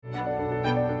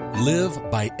Live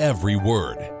by every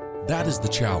word. That is the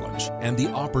challenge and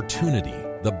the opportunity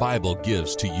the Bible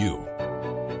gives to you.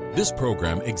 This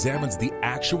program examines the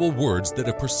actual words that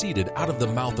have proceeded out of the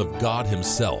mouth of God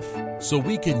Himself, so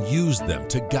we can use them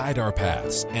to guide our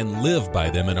paths and live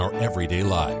by them in our everyday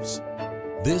lives.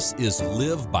 This is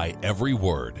Live by Every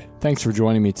Word. Thanks for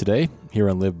joining me today here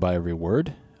on Live by Every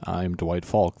Word. I'm Dwight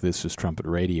Falk. This is Trumpet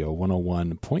Radio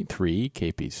 101.3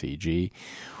 KPCG.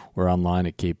 We're online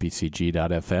at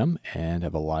kpcg.fm and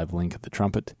have a live link at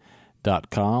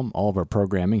thetrumpet.com. All of our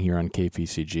programming here on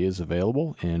KPCG is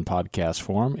available in podcast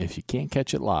form. If you can't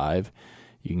catch it live,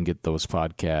 you can get those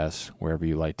podcasts wherever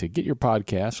you like to get your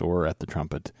podcasts or at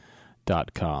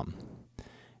thetrumpet.com.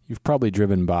 You've probably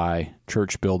driven by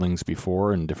church buildings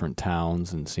before in different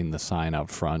towns and seen the sign out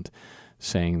front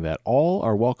saying that all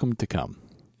are welcome to come.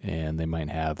 And they might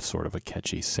have sort of a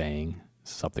catchy saying,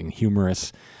 something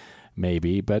humorous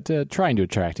maybe, but trying to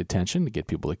attract attention to get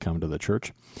people to come to the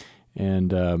church.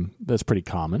 And that's pretty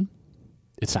common.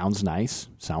 It sounds nice,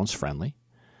 sounds friendly.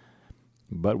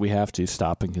 But we have to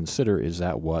stop and consider, is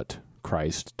that what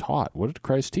Christ taught? What did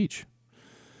Christ teach?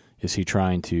 Is He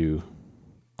trying to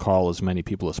call as many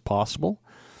people as possible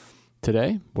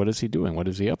today? What is He doing? What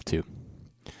is He up to?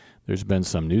 There's been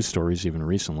some news stories even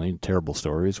recently, terrible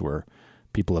stories, where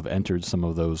people have entered some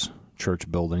of those church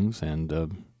buildings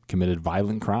and committed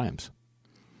violent crimes,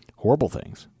 horrible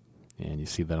things. And you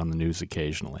see that on the news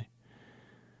occasionally.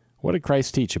 What did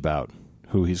Christ teach about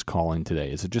who He's calling today?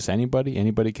 Is it just anybody?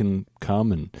 Anybody can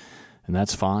come and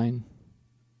that's fine?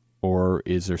 Or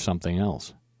is there something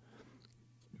else?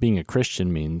 Being a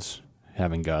Christian means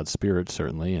having God's Spirit,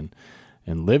 certainly, and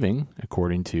living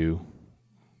according to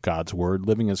God's Word,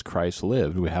 living as Christ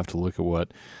lived. We have to look at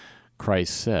what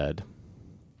Christ said.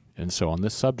 And so on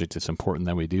this subject, it's important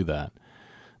that we do that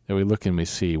we look and we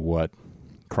see what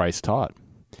Christ taught.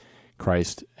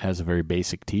 Christ has a very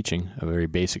basic teaching, a very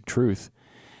basic truth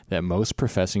that most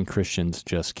professing Christians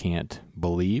just can't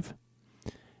believe.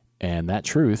 And that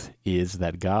truth is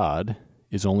that God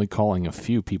is only calling a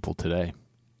few people today.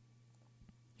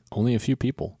 Only a few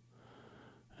people.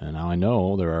 And now I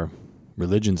know there are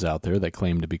religions out there that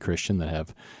claim to be Christian that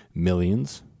have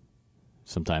millions,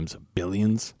 sometimes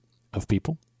billions of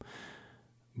people.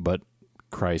 But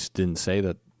Christ didn't say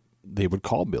that they would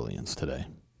call billions today.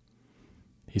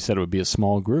 He said it would be a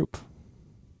small group.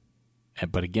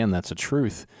 But again, that's a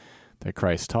truth that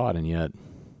Christ taught, and yet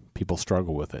people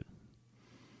struggle with it.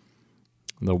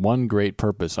 The one great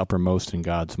purpose uppermost in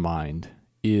God's mind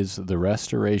is the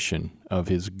restoration of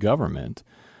His government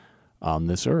on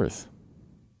this earth.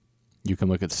 You can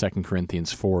look at 2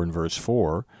 Corinthians 4 and verse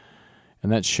 4,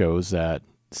 and that shows that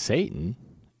Satan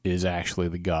is actually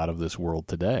the god of this world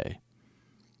today.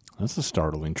 That's a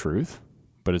startling truth,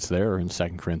 but it's there in 2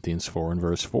 Corinthians 4 and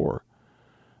verse 4.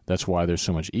 That's why there's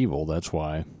so much evil. That's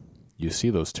why you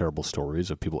see those terrible stories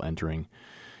of people entering,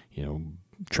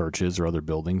 churches or other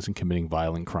buildings and committing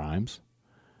violent crimes.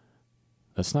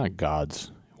 That's not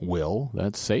God's will.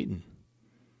 That's Satan.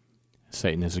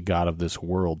 Satan is a god of this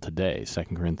world today. 2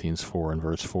 Corinthians 4 and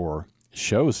verse 4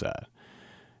 shows that.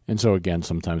 And so again,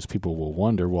 sometimes people will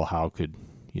wonder, well, how could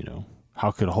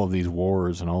all of these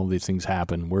wars and all of these things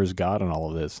happen? Where's God in all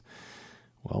of this?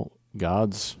 Well,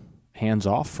 God's hands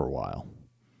off for a while.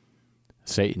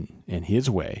 Satan and his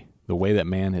way, the way that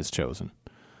man has chosen,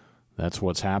 that's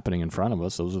what's happening in front of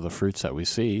us. Those are the fruits that we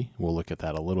see. We'll look at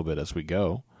that a little bit as we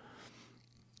go.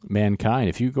 Mankind,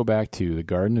 if you go back to the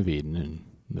Garden of Eden and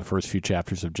the first few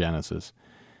chapters of Genesis,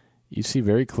 you see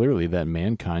very clearly that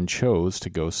mankind chose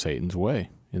to go Satan's way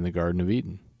in the Garden of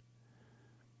Eden.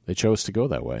 They chose to go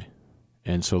that way.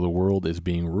 And so the world is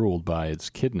being ruled by its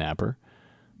kidnapper,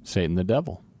 Satan the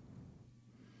devil.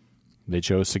 They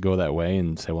chose to go that way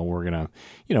and say, well, we're going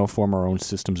to, form our own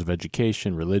systems of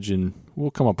education, religion.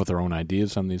 We'll come up with our own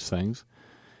ideas on these things.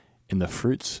 And the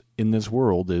fruits in this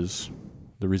world is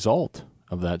the result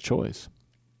of that choice.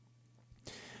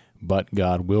 But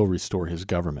God will restore His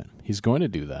government. He's going to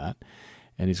do that,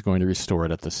 and He's going to restore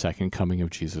it at the second coming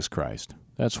of Jesus Christ.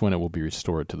 That's when it will be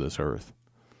restored to this earth.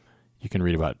 You can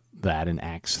read about that in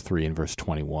Acts 3 and verse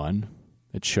 21.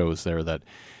 It shows there that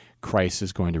Christ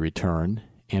is going to return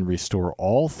and restore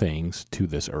all things to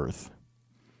this earth,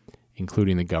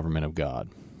 including the government of God.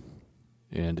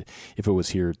 And if it was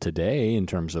here today in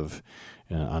terms of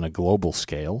on a global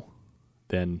scale,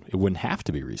 then it wouldn't have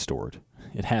to be restored.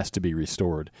 It has to be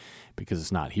restored because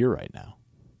it's not here right now.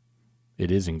 It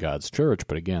is in God's church,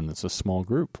 but again, it's a small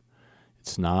group.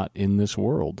 It's not in this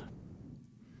world.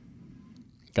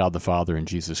 God the Father and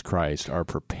Jesus Christ are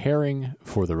preparing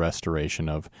for the restoration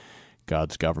of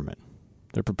God's government.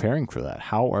 They're preparing for that.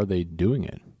 How are they doing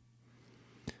it?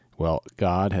 Well,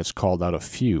 God has called out a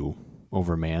few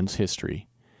over man's history.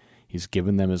 He's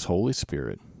given them his Holy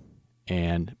Spirit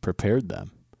and prepared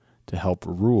them to help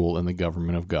rule in the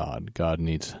government of God. God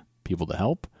needs people to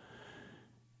help.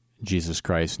 Jesus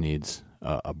Christ needs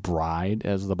a bride,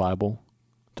 as the Bible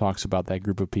talks about that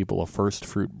group of people, a first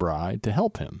fruit bride, to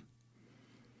help him.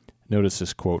 Notice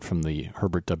this quote from the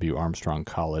Herbert W. Armstrong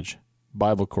College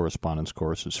Bible Correspondence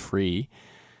course. Is free.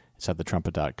 It's at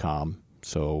thetrumpet.com,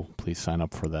 so please sign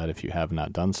up for that if you have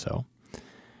not done so.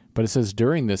 But it says,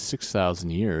 during this 6,000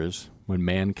 years, when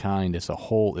mankind as a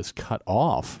whole is cut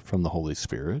off from the Holy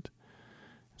Spirit,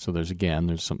 so there's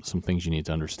some things you need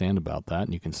to understand about that,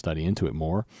 and you can study into it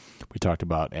more. We talked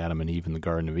about Adam and Eve in the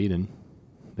Garden of Eden.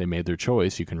 They made their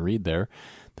choice. You can read there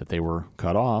that they were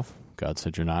cut off. God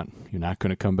said, you're not going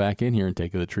to come back in here and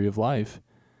take of the tree of life.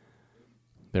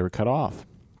 They were cut off.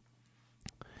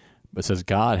 But it says,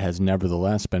 God has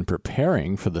nevertheless been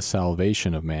preparing for the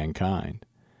salvation of mankind.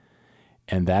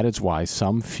 And that is why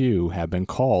some few have been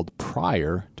called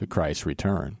prior to Christ's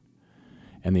return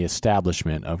and the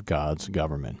establishment of God's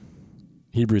government.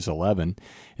 Hebrews 11,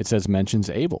 it says, mentions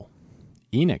Abel,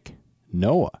 Enoch,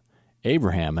 Noah,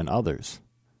 Abraham, and others.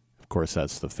 Of course,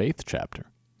 that's the faith chapter.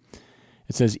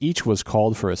 It says each was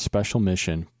called for a special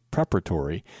mission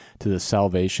preparatory to the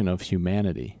salvation of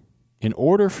humanity. In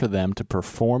order for them to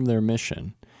perform their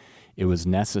mission, it was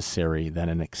necessary that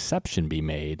an exception be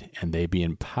made and they be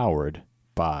empowered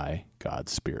by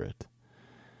God's Spirit.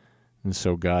 And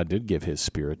so God did give his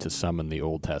Spirit to some in the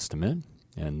Old Testament,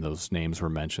 and those names were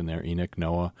mentioned there, Enoch,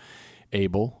 Noah,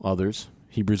 Abel, others.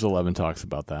 Hebrews 11 talks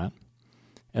about that.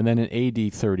 And then in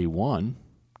AD 31,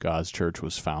 God's church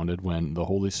was founded when the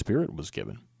Holy Spirit was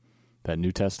given. That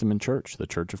New Testament church, the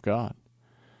Church of God,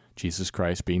 Jesus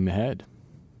Christ being the head.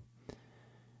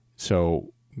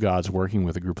 So God's working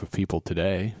with a group of people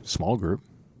today, small group,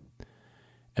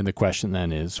 and the question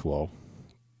then is, well,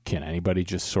 can anybody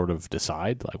just sort of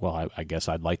decide, like, well, I guess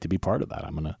I'd like to be part of that.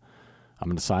 I'm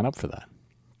gonna sign up for that.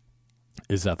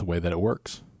 Is that the way that it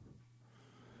works?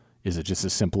 Is it just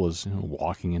as simple as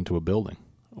walking into a building?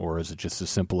 Or is it just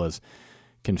as simple as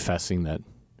confessing that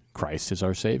Christ is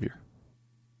our Savior?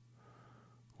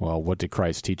 Well, what did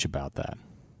Christ teach about that?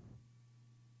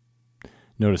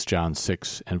 Notice John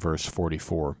 6 and verse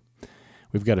 44.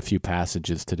 We've got a few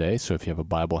passages today, so if you have a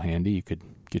Bible handy, you could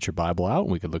get your Bible out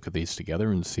and we could look at these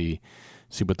together and see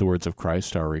what the words of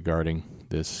Christ are regarding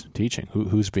this teaching.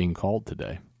 Who's being called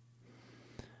today?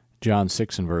 John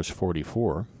 6 and verse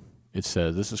 44, it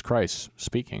says, this is Christ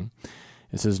speaking.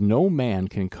 It says, no man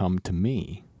can come to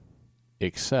me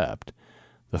except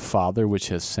the Father which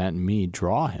has sent me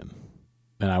draw him,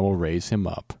 and I will raise him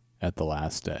up at the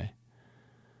last day.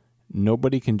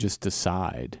 Nobody can just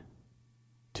decide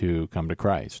to come to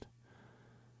Christ.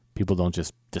 People don't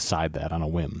just decide that on a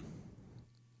whim.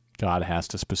 God has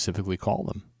to specifically call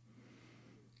them.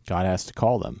 God has to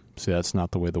call them. See, that's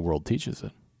not the way the world teaches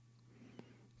it.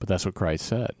 But that's what Christ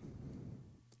said.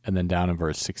 And then down in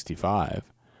verse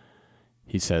 65,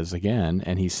 he says again,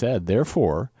 and he said,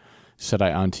 therefore said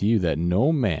I unto you that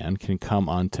no man can come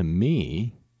unto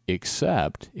me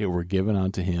except it were given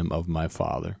unto him of my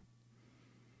Father.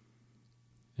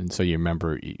 And so you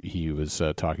remember he was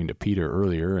talking to Peter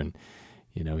earlier, and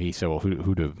he said, well,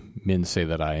 who do men say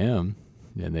that I am?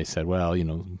 And they said, well,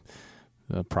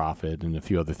 a prophet and a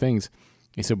few other things.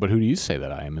 He said, but who do you say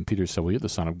that I am? And Peter said, well, you're the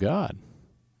Son of God.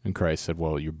 And Christ said,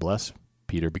 well, you're blessed,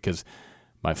 Peter, because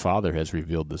my Father has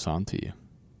revealed this unto you.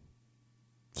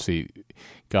 See,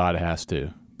 God has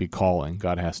to be calling.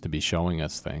 God has to be showing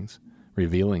us things,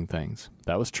 revealing things.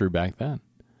 That was true back then.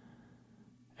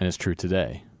 And it's true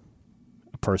today.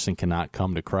 A person cannot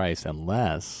come to Christ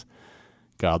unless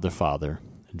God the Father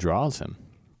draws him.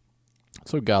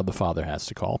 So God the Father has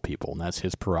to call people, and that's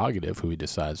his prerogative, who he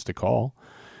decides to call.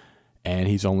 And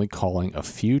he's only calling a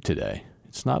few today.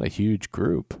 It's not a huge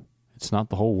group. It's not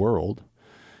the whole world.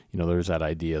 There's that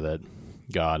idea that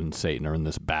God and Satan are in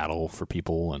this battle for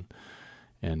people,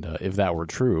 and if that were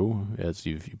true, as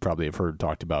you probably have heard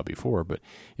talked about before, but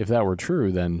if that were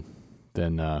true, then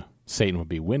Satan would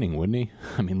be winning, wouldn't he?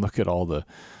 I mean, look at all the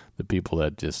people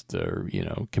that just are,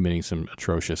 committing some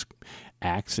atrocious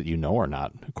acts that are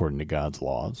not according to God's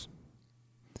laws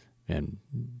and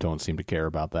don't seem to care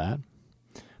about that.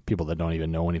 People that don't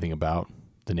even know anything about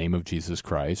the name of Jesus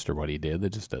Christ or what he did,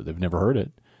 they've never heard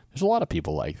it. There's a lot of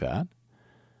people like that.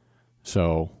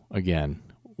 So, again,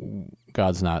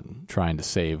 God's not trying to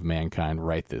save mankind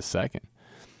right this second.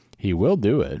 He will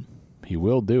do it. He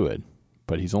will do it.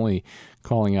 But he's only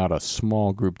calling out a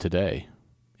small group today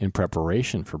in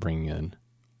preparation for bringing in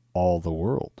all the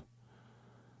world.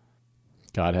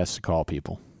 God has to call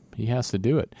people. He has to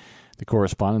do it. The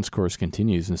correspondence course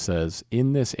continues and says,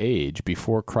 in this age,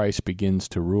 before Christ begins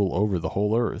to rule over the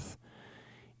whole earth,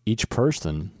 each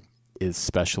person is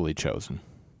specially chosen.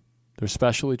 They're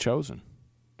specially chosen.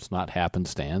 It's not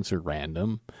happenstance or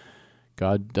random.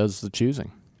 God does the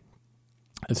choosing.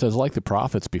 It says, like the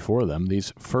prophets before them,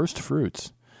 these first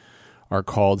fruits are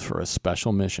called for a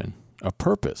special mission, a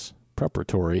purpose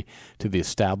preparatory to the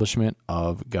establishment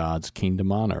of God's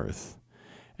kingdom on earth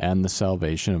and the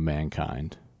salvation of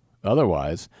mankind.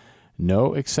 Otherwise,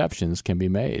 no exceptions can be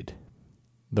made.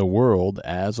 The world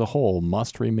as a whole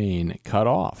must remain cut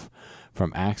off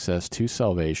from access to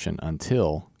salvation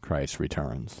until Christ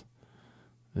returns.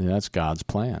 And that's God's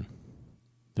plan.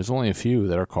 There's only a few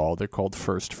that are called. They're called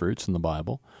first fruits in the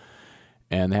Bible,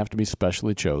 and they have to be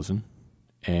specially chosen,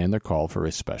 and they're called for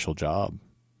a special job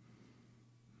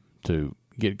to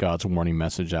get God's warning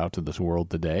message out to this world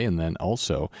today. And then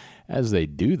also, as they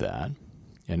do that,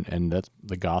 and that's,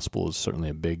 the gospel is certainly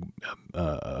a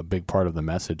big part of the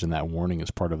message, and that warning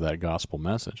is part of that gospel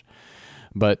message.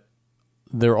 But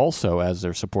they're also, as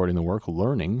they're supporting the work,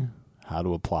 learning how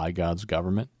to apply God's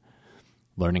government,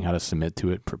 learning how to submit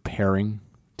to it, preparing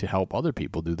to help other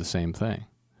people do the same thing.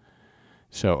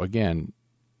 So again,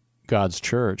 God's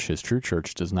church, his true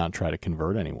church, does not try to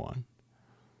convert anyone.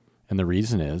 And the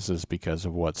reason is because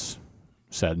of what's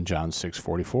said in John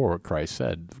 6:44, what Christ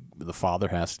said. The Father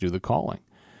has to do the calling.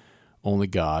 Only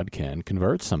God can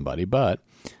convert somebody. But,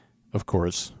 of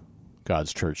course,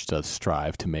 God's church does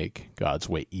strive to make God's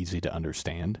way easy to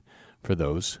understand for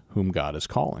those whom God is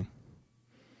calling.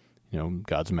 You know,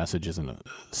 God's message isn't a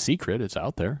secret. It's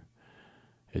out there.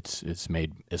 It's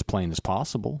made as plain as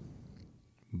possible.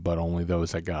 But only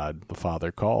those that God, the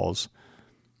Father, calls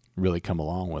really come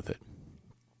along with it.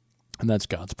 And that's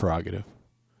God's prerogative.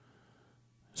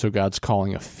 So God's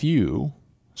calling a few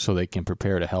so they can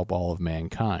prepare to help all of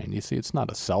mankind. You see, it's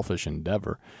not a selfish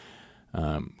endeavor.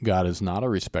 God is not a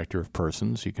respecter of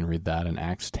persons. You can read that in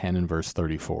Acts 10 and verse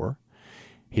 34.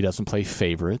 He doesn't play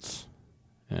favorites.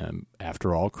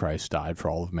 After all, Christ died for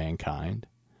all of mankind.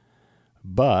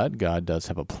 But God does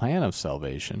have a plan of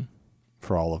salvation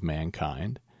for all of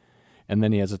mankind, and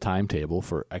then he has a timetable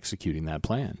for executing that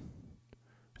plan.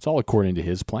 It's all according to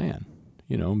his plan.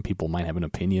 You know, people might have an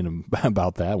opinion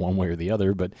about that one way or the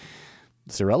other, but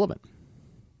it's irrelevant.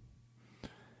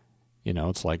 You know,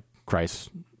 it's like Christ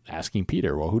asking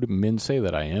Peter, well, who do men say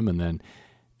that I am? And then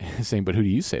saying, but who do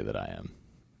you say that I am?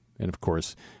 And of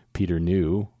course, Peter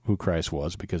knew who Christ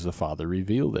was because the Father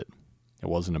revealed it. It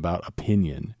wasn't about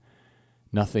opinion.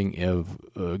 Nothing of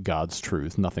God's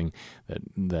truth, nothing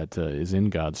that is in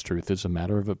God's truth is a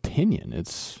matter of opinion.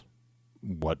 It's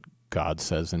what God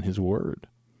says in his word.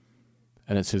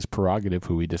 And it's his prerogative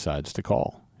who he decides to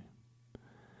call.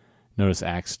 Notice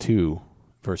Acts 2,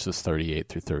 verses 38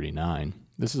 through 39.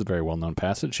 This is a very well-known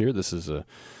passage here. This is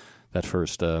that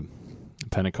first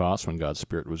Pentecost when God's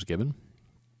Spirit was given.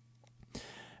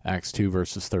 Acts 2,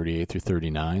 verses 38 through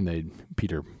 39.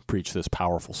 Peter preached this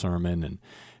powerful sermon, and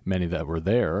many that were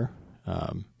there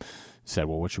said,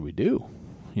 well, what should we do?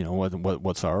 You know,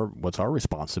 what's our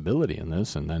responsibility in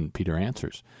this? And then Peter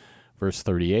answers. Verse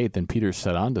 38, then Peter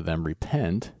said unto them,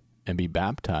 repent and be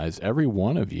baptized, every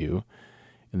one of you,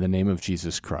 in the name of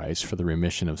Jesus Christ for the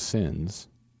remission of sins,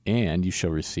 and you shall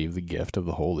receive the gift of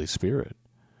the Holy Spirit.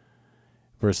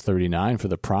 Verse 39, for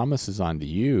the promise is unto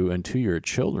you and to your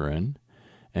children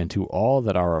and to all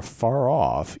that are afar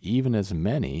off, even as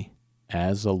many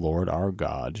as the Lord our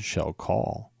God shall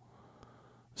call.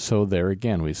 So there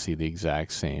again we see the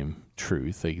exact same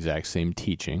truth, the exact same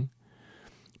teaching.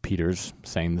 Peter's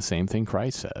saying the same thing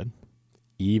Christ said,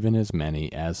 even as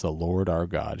many as the Lord our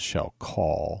God shall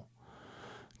call.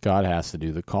 God has to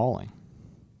do the calling.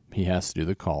 He has to do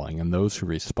the calling, and those who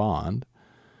respond,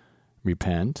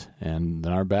 repent, and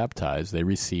then are baptized, they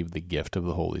receive the gift of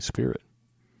the Holy Spirit.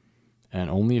 And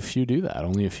only a few do that.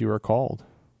 Only a few are called.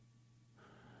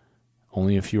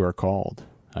 Only a few are called.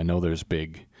 I know there's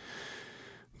big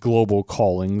global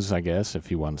callings, I guess, if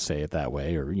you want to say it that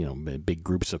way, or, you know, big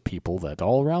groups of people that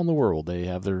all around the world, they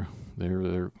have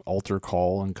their altar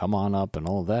call and come on up and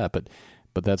all of that.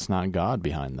 But that's not God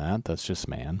behind that. That's just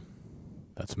man.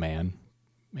 That's man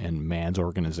and man's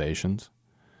organizations.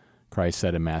 Christ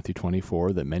said in Matthew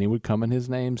 24 that many would come in his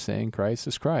name saying, Christ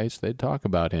is Christ. They'd talk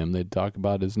about him. They'd talk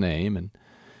about his name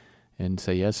and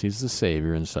say, yes, he's the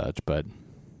Savior and such, but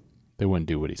they wouldn't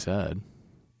do what he said.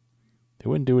 They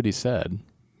wouldn't do what he said.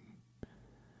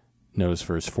 Notice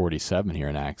verse 47 here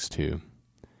in Acts 2.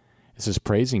 It says,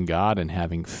 praising God and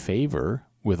having favor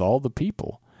with all the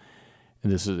people.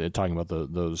 And this is talking about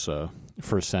those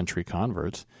first century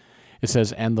converts. It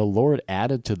says, and the Lord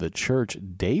added to the church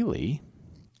daily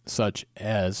such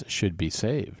as should be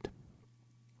saved.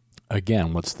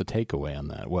 Again, what's the takeaway on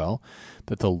that? Well,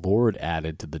 that the Lord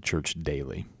added to the church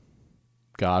daily.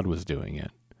 God was doing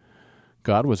it.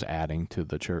 God was adding to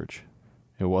the church.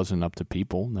 It wasn't up to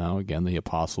people. Now, again, the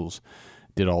apostles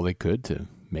did all they could to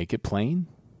make it plain,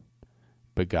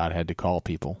 but God had to call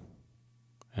people,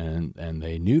 and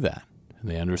they knew that, and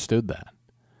they understood that.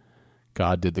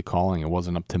 God did the calling. It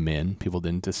wasn't up to men. People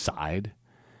didn't decide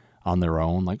on their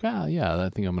own, like, yeah, I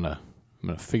think I'm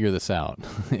gonna figure this out.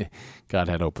 God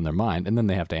had opened their mind, and then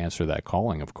they have to answer that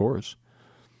calling, of course.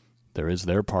 There is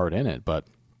their part in it, but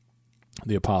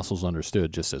the apostles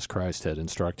understood, just as Christ had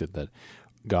instructed, that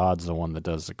God's the one that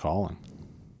does the calling.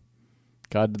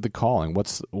 God did the calling.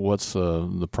 What's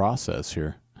the process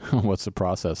here? What's the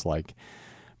process like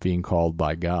being called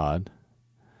by God?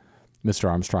 Mr.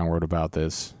 Armstrong wrote about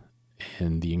this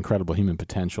in The Incredible Human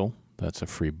Potential. That's a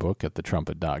free book at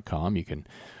thetrumpet.com. You can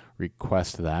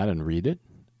request that and read it,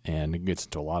 and it gets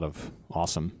into a lot of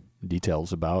awesome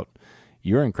details about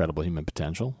your incredible human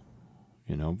potential,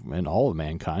 and all of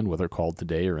mankind, whether called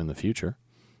today or in the future.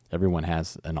 Everyone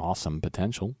has an awesome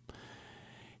potential.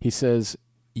 He says,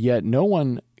 yet no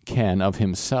one can of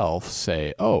himself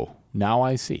say, oh, now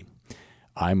I see.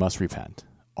 I must repent.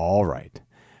 All right.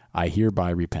 I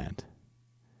hereby repent.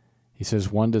 He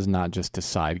says one does not just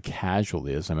decide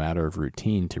casually as a matter of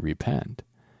routine to repent.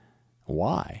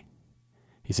 Why?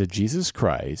 He said Jesus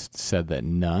Christ said that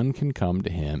none can come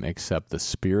to him except the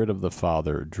Spirit of the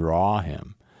Father draw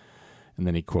him. And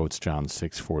then he quotes John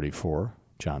 6:44,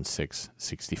 John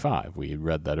 6:65. We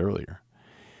read that earlier.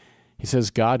 He says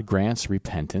God grants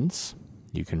repentance.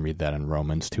 You can read that in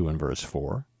Romans 2 and verse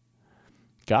 4.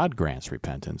 God grants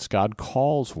repentance. God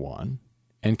calls one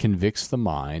and convicts the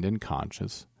mind and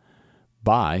conscience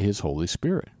by his Holy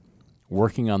Spirit,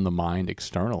 working on the mind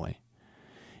externally.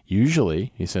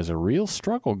 Usually, he says, a real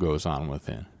struggle goes on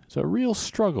within. It's a real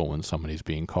struggle when somebody's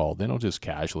being called. They don't just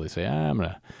casually say, I'm going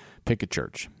to pick a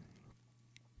church.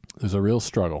 There's a real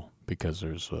struggle because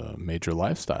there's a major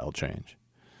lifestyle change.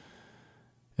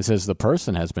 It says the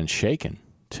person has been shaken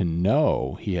to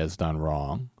know he has done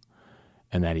wrong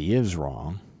and that he is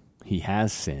wrong. He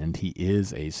has sinned. He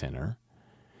is a sinner.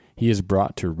 He is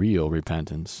brought to real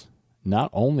repentance, not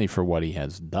only for what he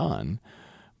has done,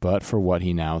 but for what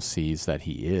he now sees that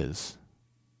he is.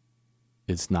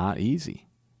 It's not easy.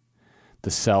 The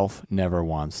self never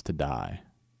wants to die.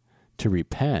 To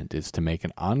repent is to make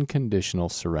an unconditional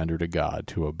surrender to God,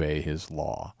 to obey his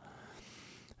law.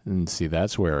 And see,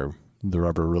 that's where the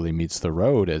rubber really meets the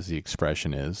road, as the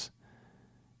expression is.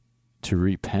 To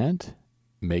repent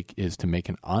is to make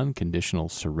an unconditional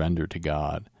surrender to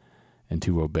God and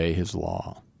to obey his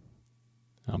law.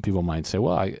 Now, people might say,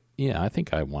 well, I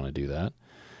think I want to do that.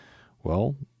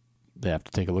 Well, they have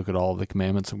to take a look at all of the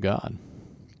commandments of God.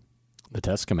 The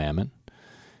 10th commandment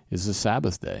is the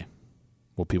Sabbath day.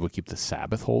 Will people keep the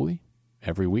Sabbath holy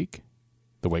every week,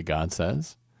 the way God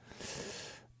says?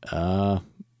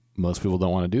 Most people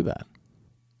don't want to do that.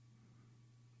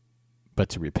 But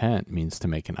to repent means to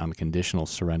make an unconditional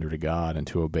surrender to God and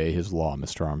to obey his law,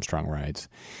 Mr. Armstrong writes.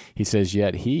 He says,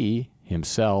 yet he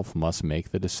himself must make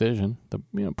the decision. The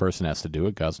person has to do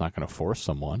it. God's not going to force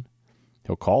someone.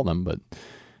 He'll call them, but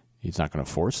he's not going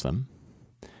to force them.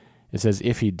 It says,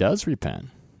 if he does repent,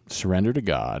 surrender to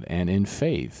God, and in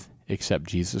faith accept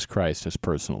Jesus Christ as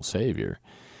personal Savior,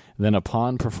 then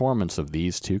upon performance of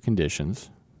these two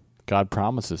conditions, God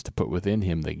promises to put within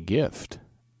him the gift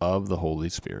of the Holy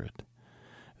Spirit.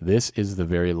 This is the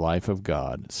very life of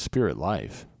God, spirit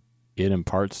life. It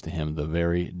imparts to him the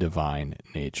very divine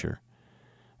nature.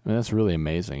 I mean, that's really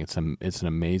amazing. It's an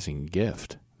amazing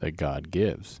gift that God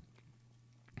gives.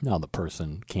 Now, the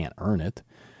person can't earn it,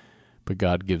 but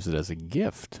God gives it as a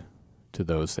gift to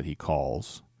those that he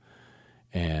calls,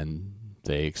 and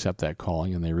they accept that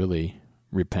calling, and they really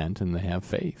repent, and they have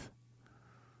faith,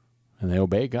 and they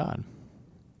obey God.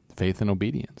 Faith and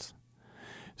obedience.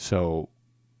 So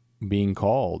being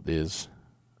called is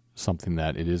something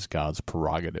that it is God's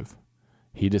prerogative.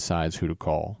 He decides who to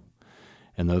call,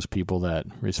 and those people that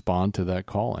respond to that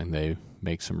calling, they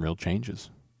make some real changes.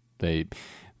 They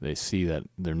see that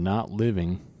they're not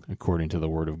living according to the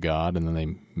Word of God, and then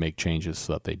they make changes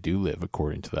so that they do live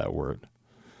according to that Word.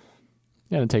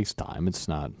 And it takes time. It's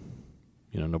not,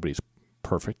 nobody's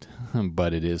perfect,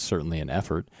 but it is certainly an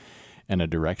effort and a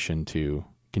direction to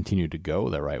continue to go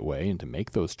the right way and to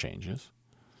make those changes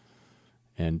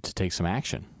and to take some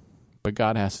action. But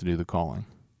God has to do the calling.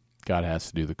 God has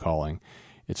to do the calling.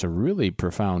 It's a really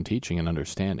profound teaching and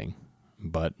understanding,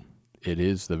 but it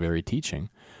is the very teaching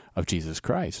of Jesus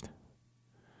Christ.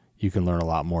 You can learn a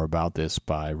lot more about this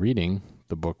by reading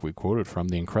the book we quoted from,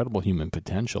 The Incredible Human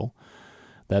Potential.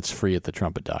 That's free at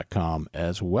thetrumpet.com,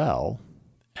 as well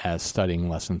as studying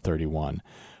Lesson 31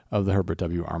 of the Herbert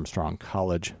W. Armstrong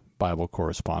College Bible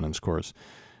Correspondence Course.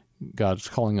 God's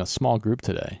calling a small group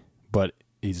today, but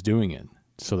he's doing it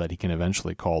so that he can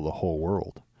eventually call the whole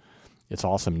world. It's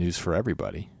awesome news for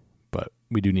everybody, but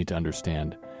we do need to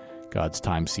understand God's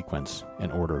time sequence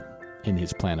and order in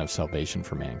his plan of salvation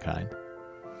for mankind.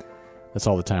 That's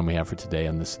all the time we have for today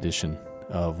on this edition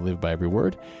of Live by Every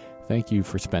Word. Thank you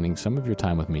for spending some of your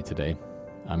time with me today.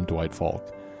 I'm Dwight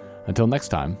Falk. Until next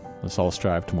time, let's all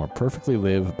strive to more perfectly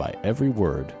live by every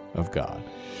word of God.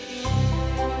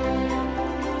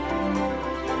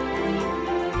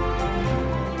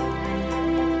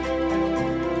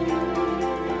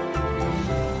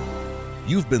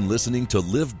 You've been listening to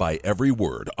Live by Every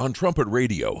Word on Trumpet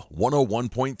Radio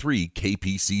 101.3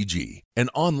 KPCG and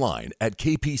online at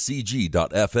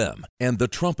kpcg.fm and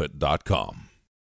thetrumpet.com.